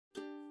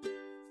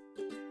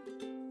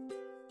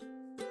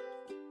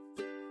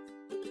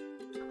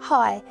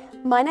Hi,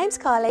 my name's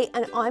Carly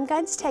and I'm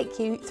going to take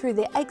you through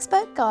the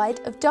expert guide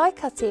of die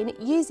cutting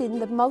using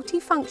the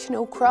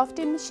multifunctional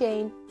crafting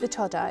machine, the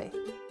TODO.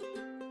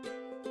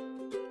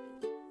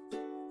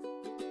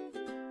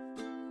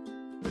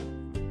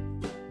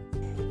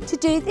 To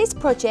do this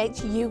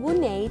project you will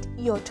need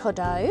your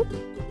TODO,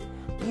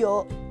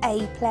 your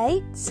A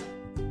plate,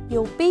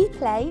 your B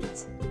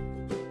plate,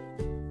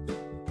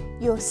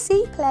 your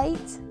C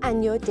plate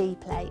and your D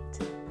plate,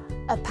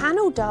 a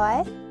panel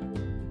die,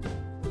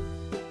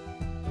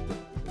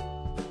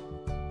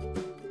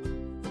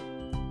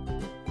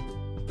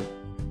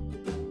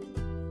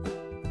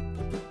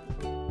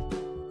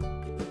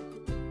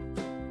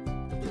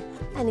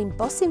 an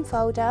embossing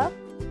folder,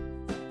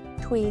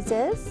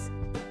 tweezers,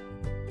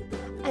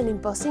 an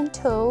embossing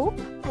tool,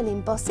 an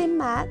embossing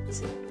mat,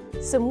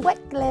 some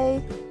wet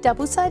glue,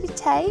 double-sided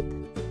tape,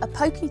 a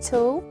pokey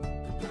tool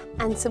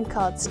and some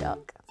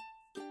cardstock.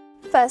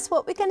 First,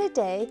 what we're going to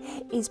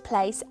do is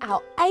place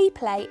our A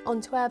plate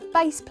onto our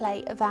base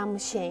plate of our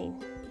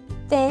machine.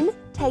 Then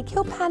take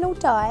your panel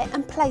die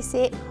and place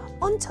it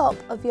on top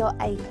of your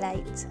A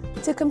plate.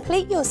 To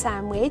complete your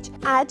sandwich,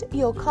 add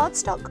your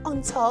cardstock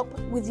on top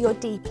with your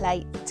D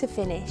plate to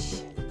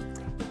finish.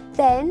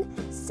 Then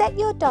set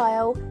your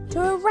dial to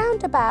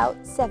around about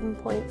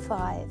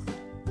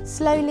 7.5.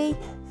 Slowly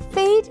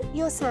feed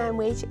your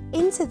sandwich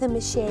into the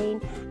machine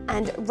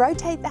and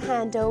rotate the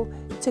handle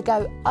to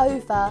go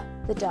over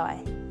the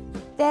die.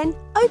 Then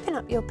open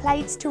up your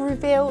plates to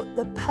reveal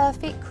the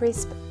perfect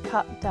crisp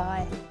cut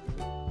die.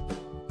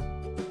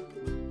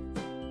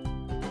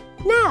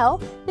 Now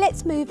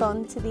let's move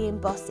on to the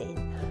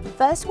embossing.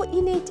 First, what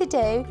you need to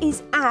do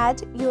is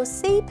add your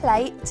C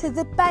plate to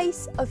the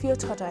base of your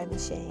TODO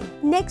machine.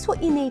 Next,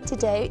 what you need to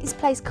do is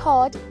place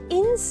card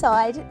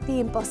inside the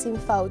embossing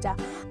folder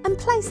and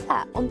place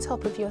that on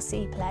top of your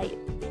C plate.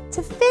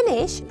 To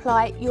finish,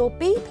 apply your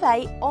B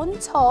plate on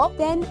top,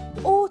 then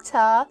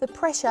alter the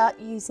pressure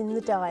using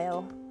the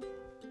dial.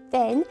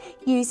 Then,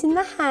 using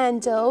the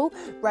handle,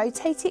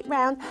 rotate it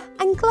round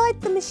and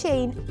glide the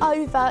machine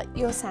over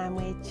your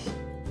sandwich.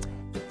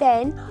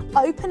 Then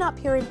open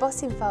up your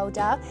embossing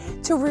folder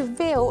to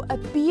reveal a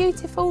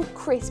beautiful,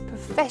 crisp,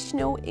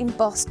 professional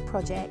embossed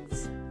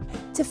project.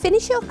 To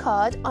finish your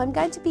card, I'm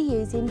going to be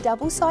using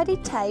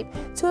double-sided tape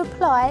to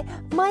apply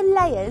my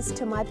layers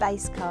to my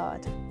base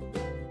card.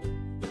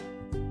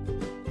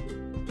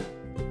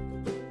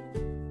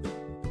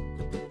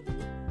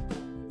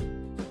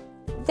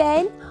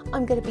 Then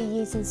I'm going to be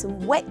using some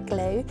wet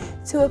glue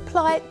to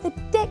apply the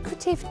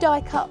decorative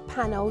die cut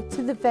panel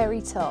to the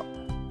very top.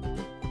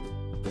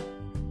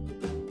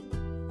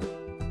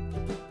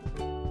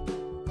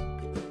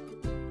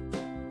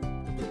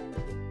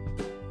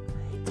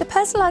 To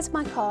personalise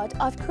my card,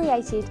 I've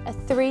created a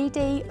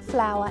 3D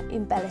flower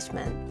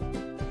embellishment.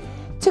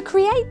 To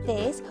create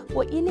this,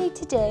 what you need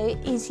to do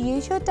is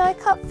use your die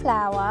cut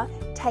flower,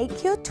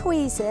 take your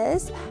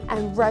tweezers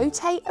and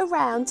rotate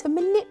around to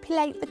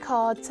manipulate the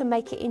card to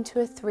make it into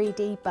a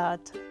 3D bud.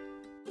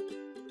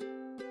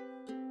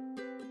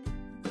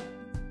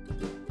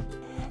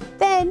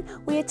 Then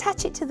we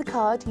attach it to the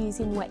card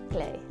using wet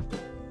glue.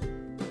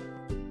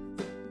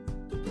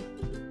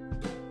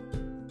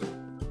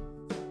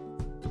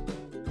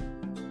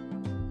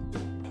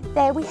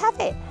 There we have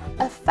it,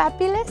 a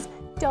fabulous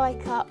die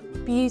cut,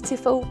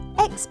 beautiful,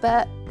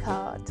 expert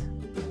card.